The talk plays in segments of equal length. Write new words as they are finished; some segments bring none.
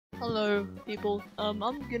Hello, people. I'm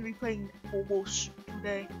gonna be playing Roblox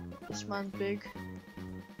today. This man's big.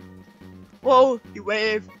 Whoa, you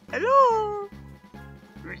wave. Hello.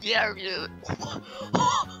 Yeah, yeah.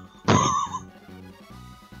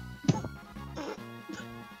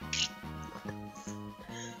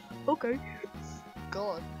 Okay.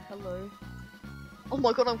 God, hello. Oh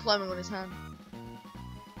my god, I'm climbing on his hand.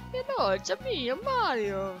 Hello, it's me, I'm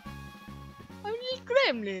Mario. I'm a little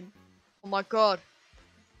gremlin. Oh my god.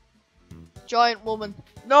 Giant woman.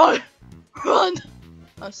 No! Run!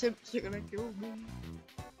 I'm simply gonna kill me.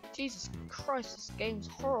 Jesus Christ, this game's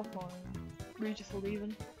horrifying. Beautiful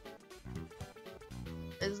even.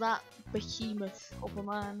 Is that behemoth of a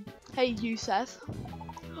man? Hey, Youssef.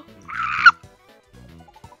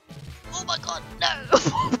 Oh my god, no!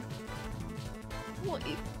 What?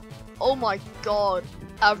 Oh my god.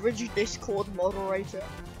 Average Discord moderator.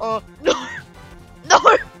 Oh, no! No!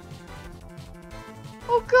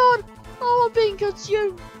 Oh god! Oh, I'm being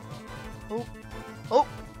consumed! Oh. Oh!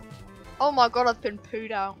 Oh my god, I've been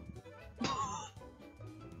pooed out.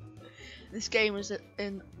 This game is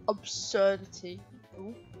an absurdity.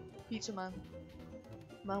 Ooh, pizza man.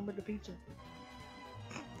 Man with the pizza.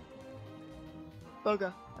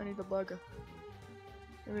 Burger. I need a burger.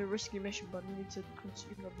 It's a risky mission, but I need to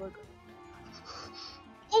consume the burger.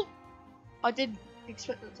 Oh! I didn't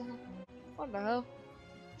expect that to happen. What the hell?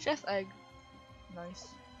 Chef egg. Nice.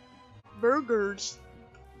 Burgers.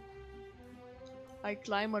 I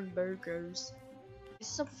climb on burgers.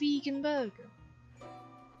 It's a vegan burger.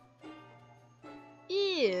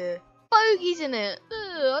 Ew. Bogies in it.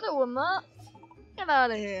 Ugh, I don't want that. Get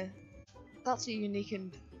out of here. That's a unique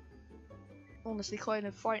and honestly kind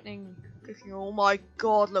of frightening cooking. Oh my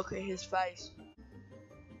god, look at his face.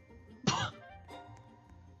 Oh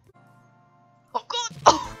god!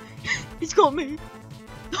 Oh, he's got me.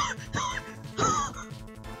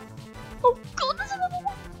 Oh god, there's another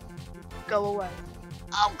one. Go away.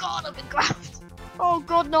 Oh god, I've been grabbed. Oh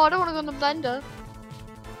god, no, I don't want to go in the blender.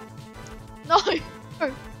 No.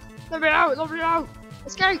 Let me out, let me out.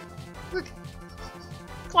 Escape. Quick.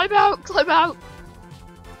 Climb out, climb out.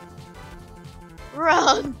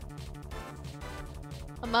 Run.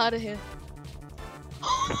 I'm out of here.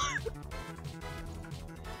 Oh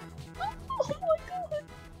my god.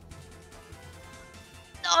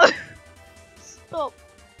 No. Stop.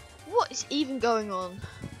 What is even going on?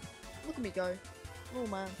 Look at me go. Oh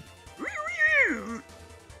man.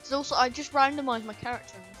 So also, I just randomized my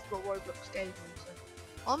character and it's what Roblox gave me.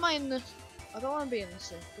 So, am I in this? I don't want to be in this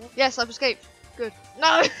thing. Yes, I've escaped. Good.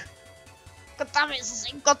 No! God damn it, it's the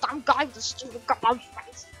same goddamn guy with the stupid goddamn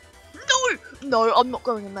face. No! No, I'm not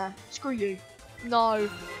going in there. Screw you. No.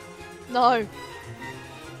 No.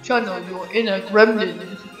 Channel your inner gremlin.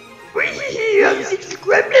 I'm just a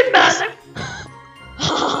gremlin man!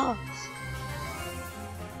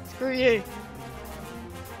 Screw you.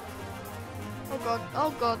 Oh god,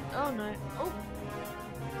 oh god, oh no. Oh.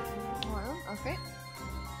 Alright, okay.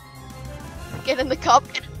 Get in the cup.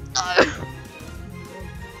 Get in. No.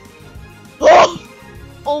 Oh!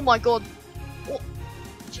 Oh my god. Oh.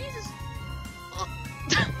 Jesus. Oh.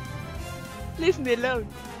 Leave me alone.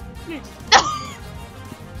 Please. No.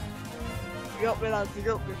 You got me, lads, you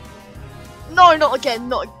got me. No, not again,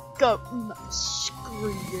 not go. No,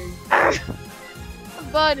 screw you.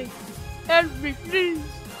 I'm burning. Help me, please.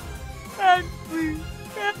 Help me.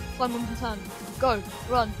 Climb on his hand. Go,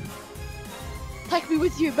 run. Take me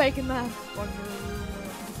with you, Bacon Man. Oh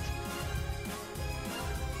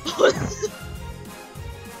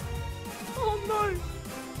no.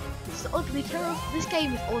 This is oddly terrible. This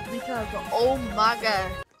game is oddly terrible. Oh my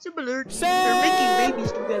god. Similar. They're making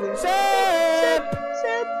babies together. Sam.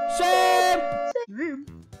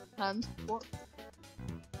 And what?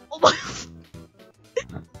 Oh my.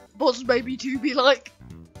 What's baby 2 be like?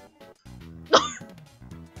 No.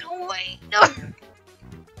 Go away. No.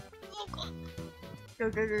 Oh god. Go,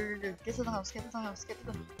 go, go, go, go. Get to the house. Get to the house. Get to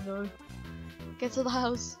the. No. Get to the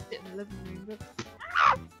house. Get in the living room.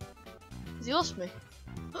 Ah! Has he lost me?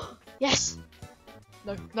 Yes.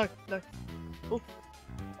 No, no, no. Oh.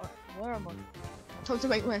 Where am I? Time to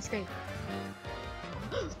make my escape.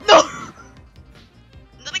 No!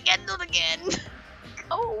 Not again, not again!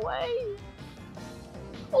 Go away!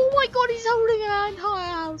 Oh my god, he's holding an entire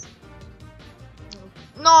house!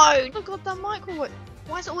 No! Oh god, that microwave!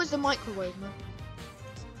 Why is it always the microwave, man?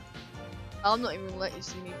 I'm not even gonna let you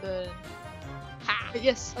see me burn. Ha! But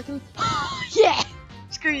yes, I can. Yeah!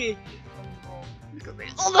 Screw you! Look at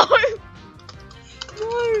me. Oh no!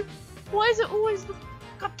 No! Why is it always the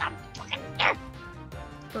goddamn fucking.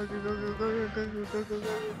 Go, go, go, go, go, go, go, go, go, go, go,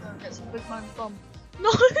 go. Get some big man bum.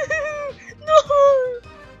 No! No!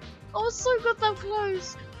 was so goddamn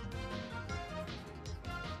close.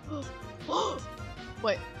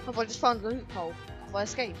 Wait, have I just found a loophole? Have I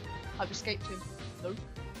escaped? I've escaped him. No.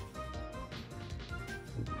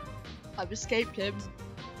 I've escaped him.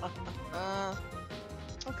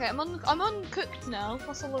 Okay, I'm uncooked now.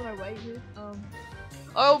 That's all I waited.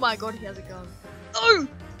 Oh my god, he has a gun. Oh,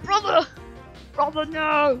 brother! Brother,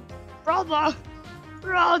 no! Brother!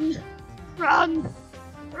 Run! Run!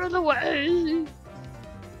 Run away!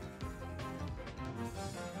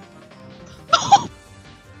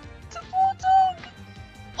 The poor dog!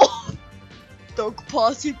 Oh! Dog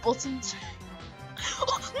party bottoms.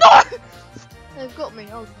 Oh, no! They've got me.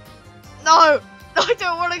 Oh. No! I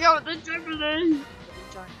don't want to go with the trampoline!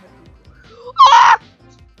 Ah!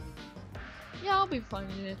 Yeah, I'll be fine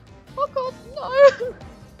here. Oh god, no!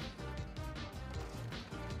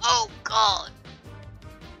 Oh god!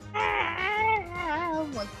 Oh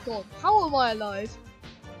my god, how am I alive?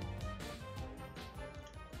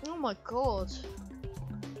 Oh my god.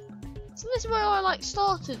 Isn't this where I like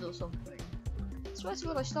started or something? I swear to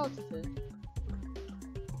god I started here.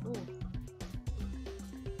 Oh.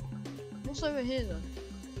 What's over here then?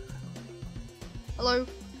 Hello?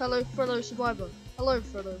 Hello fellow survivor. Hello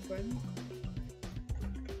fellow friend.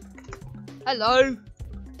 Hello!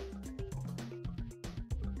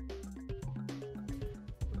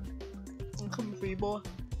 I'm coming for you, boy.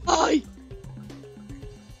 Bye!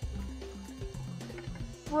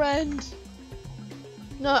 Friend!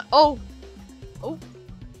 No, oh! Oh!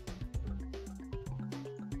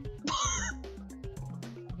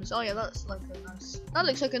 Oh yeah, that's like a nice... That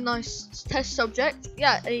looks like a nice test subject.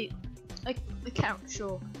 Yeah, a cat,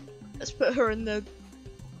 sure. Let's put her in the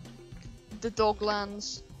dog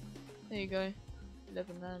lands. There you go.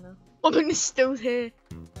 11 there now. Oh, and it's still here.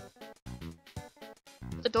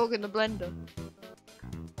 The dog in the blender.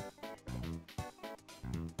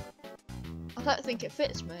 I don't think it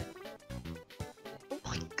fits, mate. Oh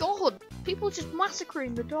my god! People just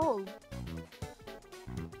massacring the dog.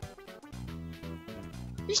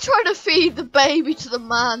 He's trying to feed the baby to the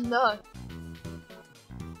man, no.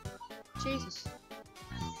 Jesus.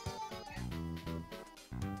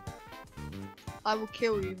 I will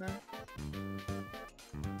kill you, man.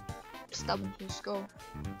 Stab him to the skull.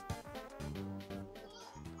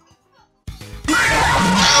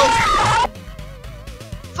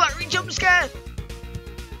 Fiery jump scare!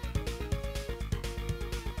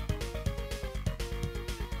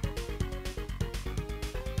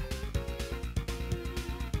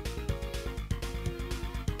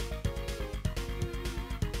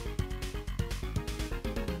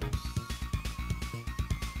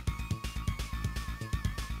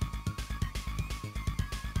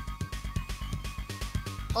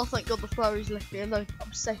 Oh thank god the furries left me alone,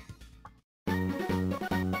 I'm safe.